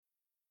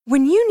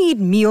When you need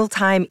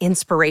mealtime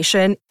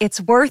inspiration,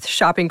 it's worth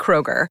shopping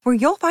Kroger, where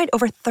you'll find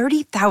over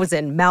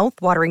 30,000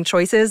 mouth-watering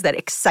choices that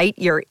excite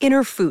your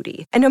inner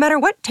foodie. And no matter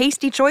what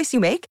tasty choice you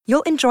make,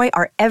 you'll enjoy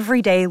our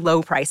everyday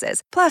low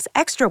prices, plus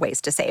extra ways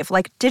to save,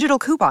 like digital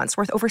coupons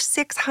worth over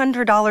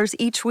 $600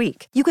 each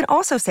week. You can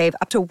also save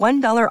up to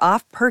 $1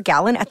 off per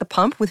gallon at the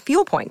pump with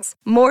fuel points.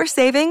 More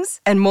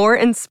savings and more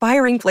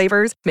inspiring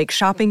flavors make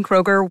shopping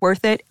Kroger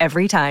worth it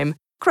every time.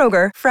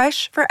 Kroger,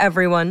 fresh for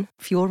everyone.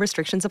 Fuel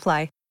restrictions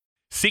apply.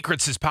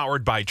 Secrets is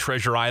powered by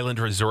Treasure Island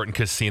Resort and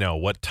Casino.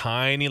 What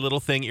tiny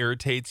little thing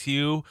irritates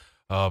you?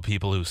 Oh,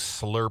 people who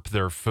slurp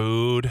their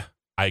food.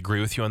 I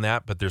agree with you on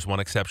that, but there's one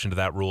exception to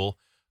that rule.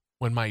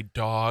 When my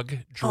dog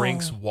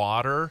drinks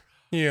water,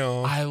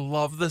 I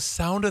love the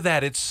sound of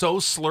that. It's so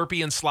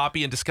slurpy and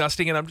sloppy and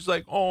disgusting, and I'm just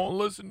like, oh,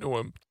 listen to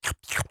him.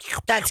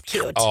 That's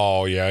cute.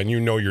 Oh, yeah, and you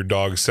know your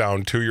dog's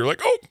sound, too. You're like,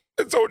 oh,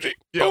 it's OG.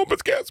 Yep. Oh,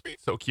 it's Gatsby.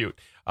 So cute.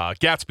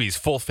 Gatsby's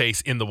full face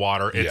in the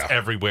water. It's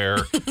everywhere.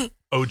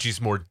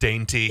 OG's more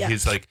dainty. Yeah.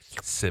 He's like,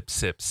 sip,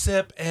 sip,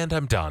 sip, and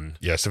I'm done.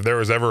 Yes, if there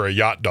was ever a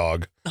yacht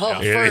dog,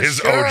 it is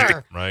sure.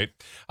 OG. Right.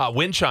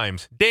 Wind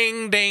chimes.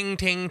 Ding, ding,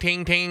 ting,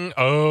 ting, ting.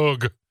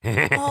 Ugh.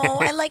 Oh,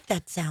 I like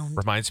that sound.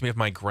 Reminds me of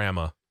my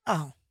grandma.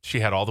 Oh. She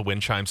had all the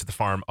wind chimes at the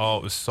farm. Oh,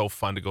 it was so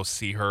fun to go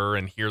see her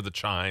and hear the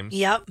chimes.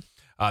 Yep.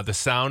 The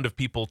sound of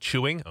people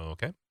chewing. Oh,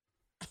 okay.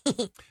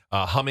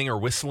 Humming or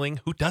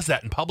whistling. Who does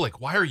that in public?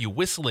 Why are you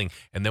whistling?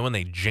 And then when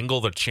they jingle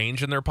the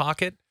change in their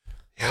pocket.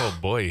 Oh,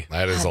 boy.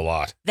 That is a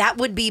lot. That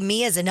would be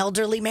me as an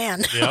elderly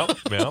man.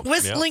 Yep.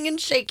 Whistling and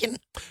shaking.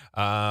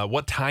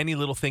 What tiny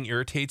little thing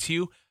irritates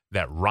you?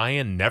 That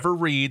Ryan never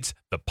reads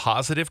the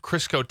positive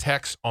Crisco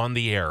text on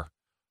the air.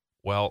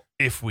 Well,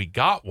 if we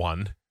got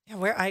one,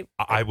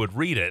 I would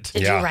read it.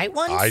 Did you write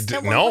one? I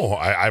did. No,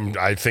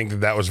 I think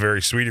that was very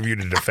sweet of you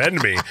to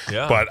defend me.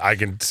 But I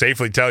can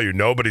safely tell you,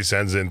 nobody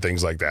sends in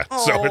things like that,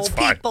 so it's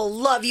fine. People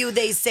love you.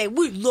 They say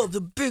we love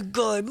the big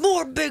guy,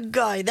 more big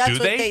guy. That's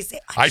what they say.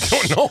 I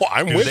don't know.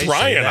 I'm with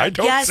Ryan. I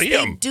don't see him.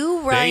 Yes, they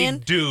do, Ryan.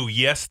 They do.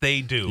 Yes,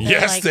 they do.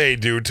 Yes, they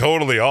do.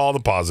 Totally, all the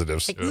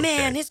positives. Like,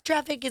 man, his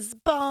traffic is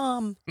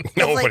bomb.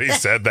 Nobody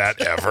said that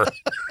ever.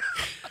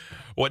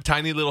 What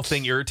tiny little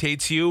thing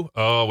irritates you?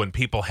 Oh, when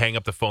people hang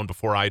up the phone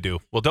before I do.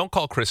 Well, don't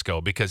call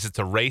Crisco because it's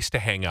a race to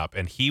hang up,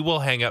 and he will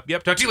hang up.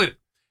 Yep, talk to you later.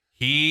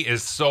 He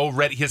is so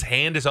ready. His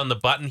hand is on the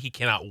button. He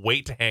cannot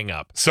wait to hang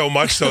up. So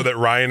much so that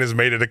Ryan has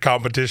made it a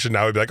competition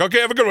now. He'd be like, okay,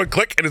 have a good one.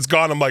 Click, and it's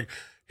gone. I'm like,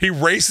 he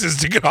races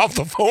to get off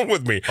the phone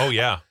with me. Oh,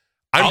 yeah.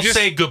 I'll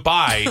say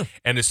goodbye,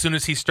 and as soon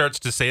as he starts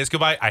to say his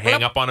goodbye, I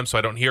hang up on him so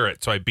I don't hear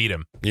it, so I beat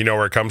him. You know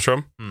where it comes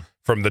from?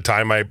 From the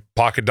time I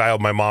pocket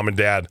dialed my mom and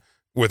dad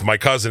with my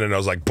cousin, and I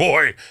was like,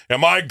 boy,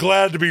 am I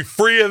glad to be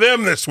free of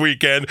them this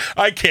weekend.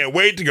 I can't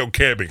wait to go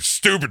camping.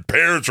 Stupid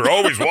parents are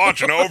always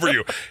watching over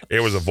you. It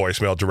was a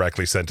voicemail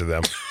directly sent to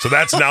them. So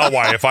that's now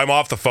why if I'm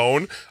off the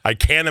phone, I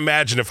can't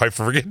imagine if I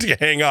forget to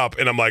hang up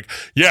and I'm like,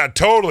 yeah,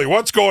 totally,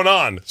 what's going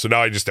on? So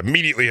now I just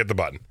immediately hit the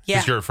button.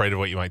 Because you're afraid of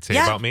what you might say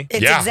about me? It's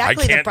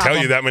exactly I can't tell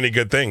you that many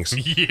good things.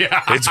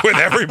 Yeah. It's with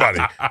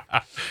everybody.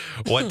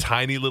 What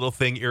tiny little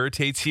thing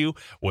irritates you?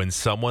 When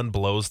someone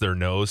blows their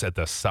nose at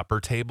the supper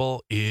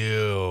table?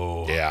 Ew.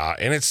 Yeah,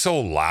 and it's so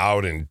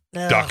loud and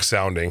duck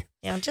sounding.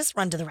 Yeah, just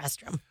run to the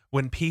restroom.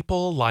 When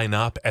people line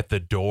up at the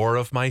door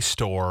of my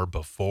store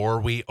before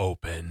we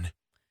open,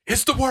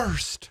 it's the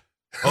worst.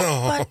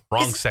 Oh,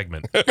 wrong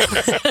segment.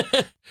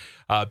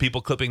 People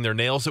clipping their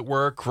nails at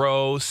work,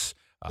 gross.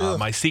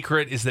 My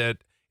secret is that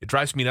it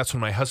drives me nuts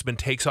when my husband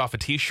takes off a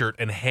T-shirt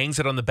and hangs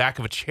it on the back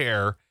of a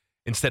chair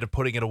instead of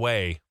putting it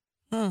away.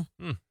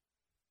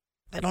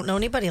 I don't know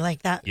anybody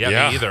like that. Yeah,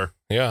 me either.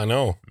 Yeah, I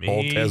know.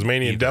 Old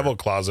Tasmanian devil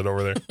closet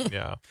over there.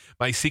 Yeah.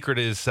 My secret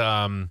is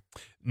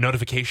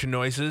notification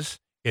noises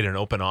in an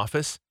open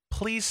office.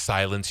 Please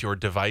silence your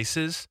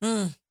devices.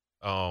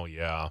 Oh,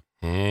 yeah.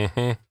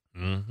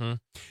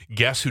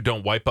 Guests who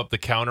don't wipe up the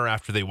counter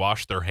after they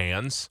wash their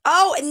hands.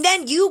 Oh, and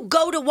then you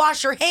go to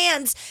wash your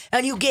hands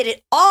and you get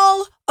it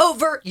all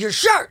over your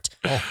shirt.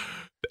 That's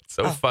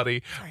so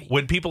funny. Sorry.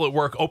 When people at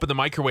work open the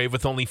microwave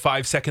with only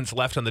 5 seconds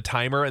left on the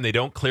timer and they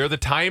don't clear the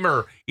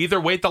timer, either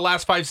wait the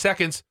last 5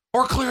 seconds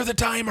or clear the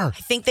timer.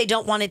 I think they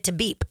don't want it to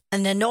beep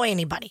and annoy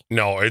anybody.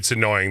 No, it's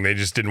annoying. They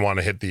just didn't want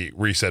to hit the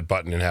reset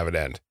button and have it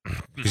end.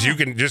 Because you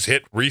can just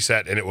hit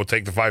reset and it will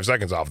take the 5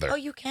 seconds off there. Oh,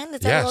 you can?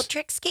 Is that a little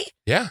tricksy?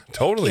 Yeah,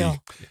 totally.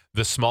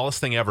 The smallest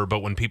thing ever, but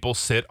when people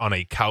sit on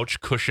a couch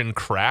cushion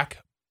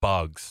crack,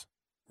 bugs.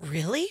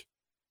 Really?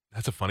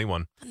 That's a funny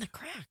one. On the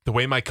crack. The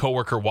way my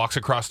coworker walks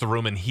across the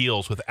room in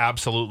heels with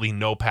absolutely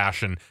no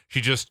passion.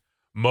 She just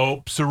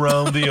mopes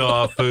around the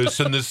office,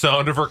 and the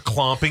sound of her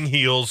clomping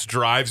heels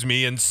drives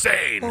me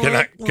insane.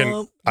 I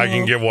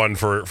can give one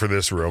for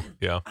this room.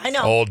 Yeah. I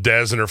know. Old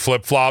Des and her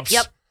flip-flops.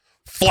 Yep.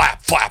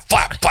 Flap, flap,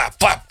 flap, flap,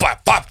 flap,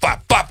 flap, flap,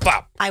 flap, flap,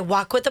 flap. I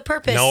walk with a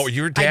purpose. No,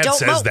 your dad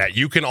says that.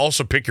 You can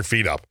also pick your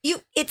feet up.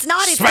 It's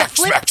not. It's smack, the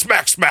flip. smack,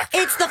 smack, smack.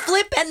 It's the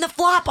flip and the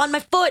flop on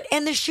my foot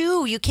and the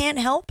shoe. You can't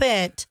help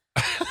it.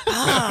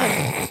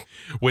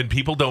 When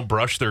people don't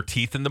brush their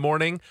teeth in the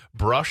morning,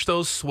 brush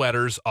those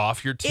sweaters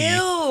off your teeth.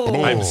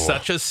 Ew. I'm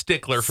such a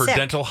stickler for Sick.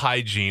 dental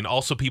hygiene.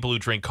 Also, people who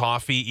drink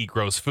coffee, eat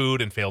gross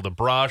food, and fail to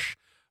brush.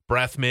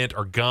 Breath mint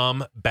or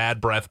gum,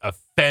 bad breath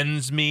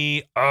offends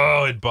me.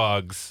 Oh, it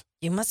bugs.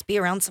 You must be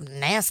around some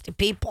nasty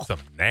people. Some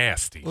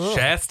nasty. Ugh.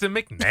 Shasta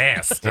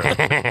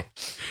McNasty.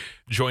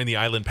 Join the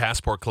Island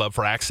Passport Club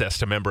for access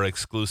to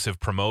member-exclusive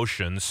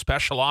promotions,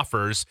 special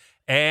offers,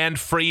 and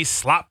free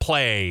slot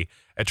play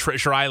at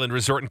Treasure Island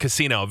Resort and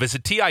Casino.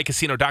 Visit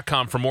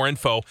TICasino.com for more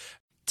info.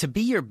 To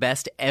be your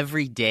best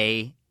every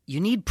day, you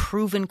need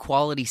proven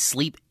quality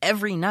sleep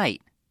every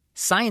night.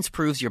 Science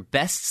proves your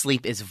best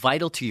sleep is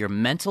vital to your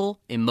mental,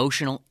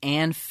 emotional,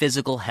 and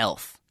physical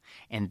health.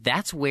 And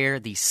that's where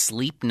the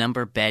Sleep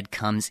Number bed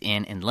comes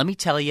in. And let me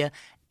tell you,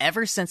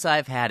 ever since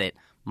I've had it,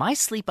 my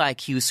sleep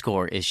IQ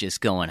score is just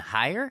going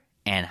higher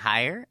and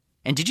higher.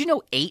 And did you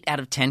know 8 out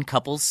of 10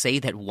 couples say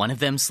that one of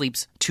them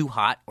sleeps too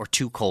hot or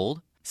too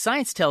cold?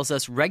 Science tells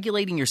us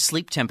regulating your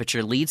sleep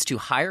temperature leads to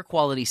higher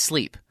quality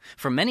sleep.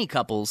 For many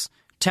couples,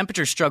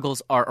 temperature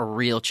struggles are a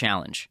real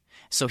challenge.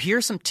 So here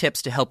are some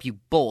tips to help you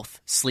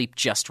both sleep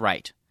just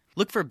right.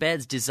 Look for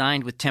beds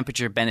designed with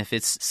temperature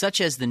benefits such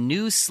as the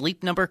new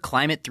Sleep Number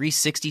Climate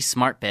 360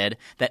 smart bed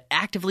that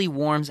actively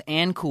warms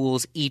and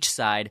cools each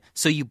side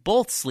so you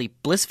both sleep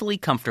blissfully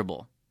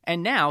comfortable.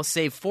 And now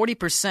save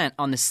 40%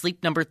 on the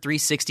Sleep Number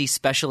 360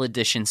 Special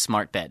Edition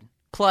smart bed.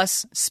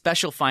 Plus,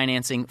 special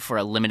financing for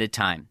a limited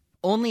time.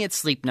 Only at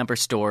Sleep Number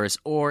stores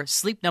or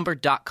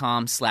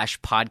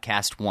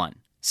sleepnumber.com/podcast1.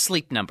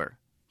 Sleep Number,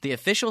 the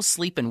official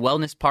sleep and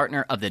wellness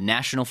partner of the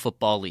National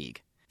Football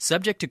League.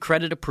 Subject to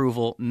credit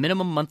approval,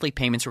 minimum monthly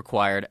payments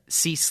required.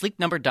 See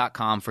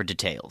sleepnumber.com for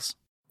details.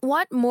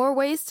 Want more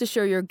ways to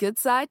show your good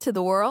side to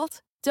the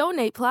world?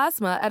 Donate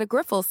plasma at a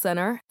Grifols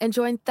Center and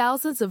join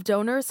thousands of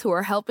donors who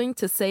are helping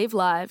to save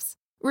lives.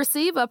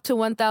 Receive up to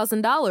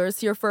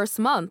 $1,000 your first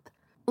month.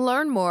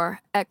 Learn more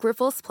at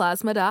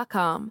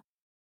grifolsplasma.com.